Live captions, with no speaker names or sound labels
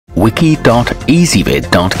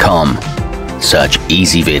wiki.ezvid.com. Search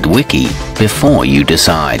Ezvid Wiki before you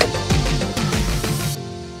decide.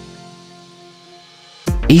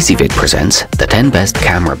 Ezvid presents the 10 best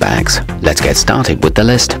camera bags. Let's get started with the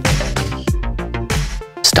list.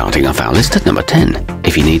 Starting off our list at number 10.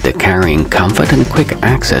 If you need the carrying comfort and quick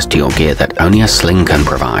access to your gear that only a sling can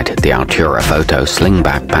provide, the Altura Photo Sling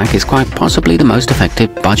Backpack is quite possibly the most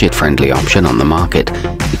effective budget-friendly option on the market.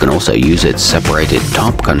 You can also use its separated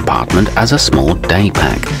top compartment as a small day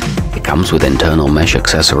pack. It comes with internal mesh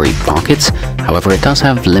accessory pockets, however it does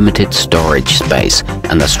have limited storage space,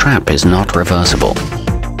 and the strap is not reversible.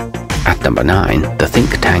 At number 9, the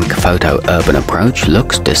Think Tank Photo Urban Approach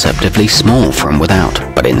looks deceptively small from without,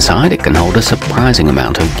 but inside it can hold a surprising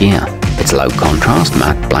amount of gear. Its low-contrast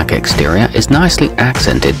matte black exterior is nicely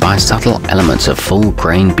accented by subtle elements of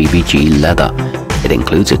full-grain BBG leather. It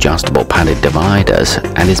includes adjustable padded dividers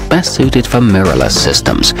and is best suited for mirrorless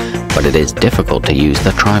systems, but it is difficult to use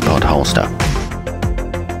the tripod holster.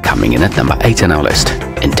 Coming in at number 8 on our list.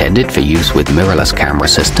 Intended for use with mirrorless camera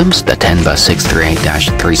systems, the Tenba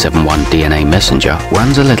 638-371 DNA Messenger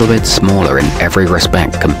runs a little bit smaller in every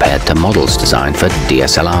respect compared to models designed for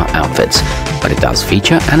DSLR outfits, but it does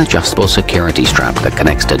feature an adjustable security strap that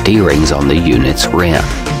connects to D-rings on the unit's rear.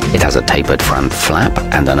 It has a tapered front flap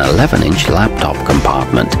and an 11-inch laptop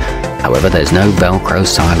compartment. However, there's no Velcro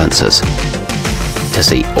silencers. To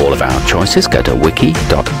see all of our choices, go to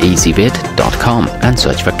wiki.ezvid.com and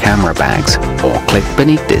search for camera bags, or click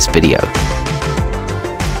beneath this video.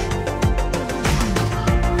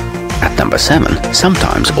 At number 7,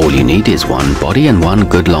 sometimes all you need is one body and one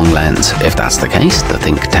good long lens. If that's the case, the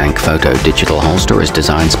Think Tank Photo Digital Holster is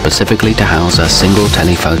designed specifically to house a single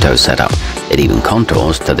telephoto setup. It even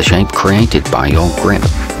contours to the shape created by your grip.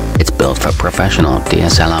 It's built for professional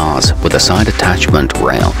DSLRs with a side attachment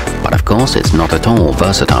rail, but of course it's not at all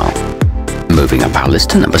versatile. Moving up our list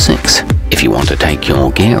to number 6. If you want to take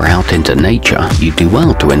your gear out into nature, you do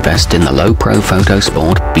well to invest in the lowepro Photo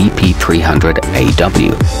Sport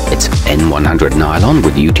BP300AW. Its N100 nylon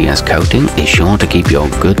with UTS coating is sure to keep your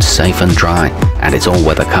goods safe and dry, and its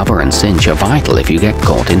all-weather cover and cinch are vital if you get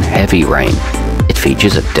caught in heavy rain. It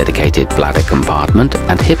features a dedicated bladder compartment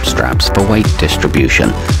and hip straps for weight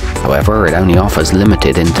distribution. However, it only offers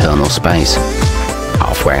limited internal space.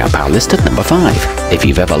 Halfway up our list at number 5. If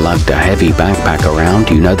you've ever lugged a heavy backpack around,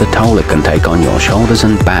 you know the toll it can take on your shoulders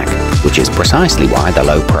and back, which is precisely why the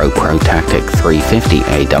lowepro protactic 350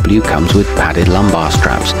 AW comes with padded lumbar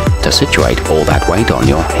straps to situate all that weight on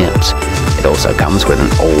your hips. It also comes with an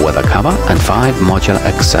all-weather cover and 5 modular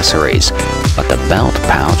accessories, but the belt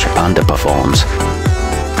pouch underperforms.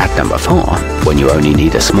 At number 4, when you only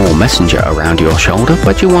need a small messenger around your shoulder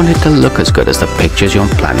but you want it to look as good as the pictures you're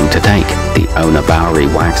planning to take, the bowery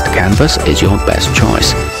waxed canvas is your best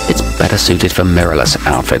choice. It's better suited for mirrorless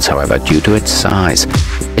outfits, however, due to its size.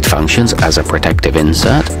 It functions as a protective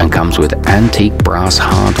insert and comes with antique brass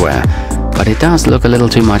hardware, but it does look a little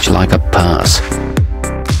too much like a purse.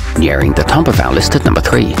 Nearing the top of our list at number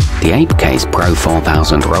 3, the Ape Case Pro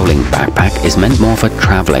 4000 rolling backpack is meant more for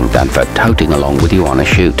traveling than for toting along with you on a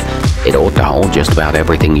shoot. It ought to hold just about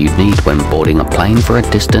everything you'd need when boarding a plane for a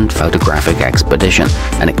distant photographic expedition,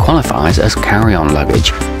 and it qualifies as carry-on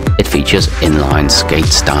luggage. It features inline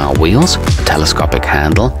skate-style wheels, a telescopic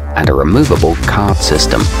handle, and a removable card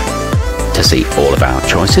system. To see all of our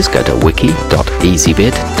choices, go to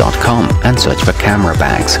wiki.ezvid.com and search for camera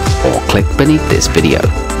bags, or click beneath this video.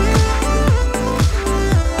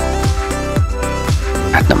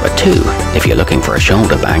 At number 2, if you're looking for a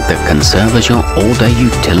shoulder bag that can serve as your all-day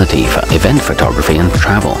utility for event photography and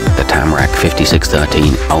travel, the Tamrac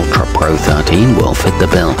 5613 Ultra Pro 13 will fit the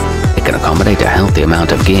bill. It can accommodate a healthy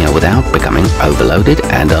amount of gear without becoming overloaded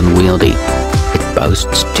and unwieldy. It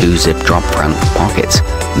boasts 2 zip drop front pockets,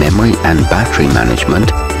 memory and battery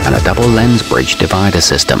management, and a double lens bridge divider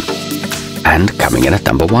system. And coming in at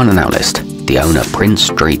number 1 on our list, the Owner Prince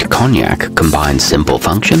Street Cognac combines simple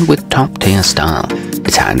function with top-tier style.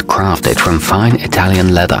 It's handcrafted from fine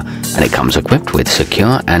Italian leather, and it comes equipped with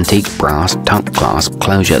secure antique brass top glass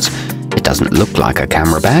closures. It doesn't look like a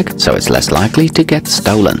camera bag, so it's less likely to get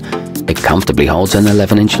stolen. It comfortably holds an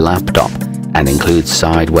 11-inch laptop, and includes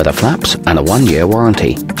side weather flaps and a 1-year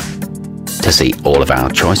warranty. To see all of our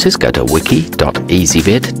choices, go to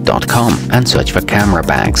wiki.ezvid.com and search for camera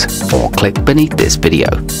bags, or click beneath this video.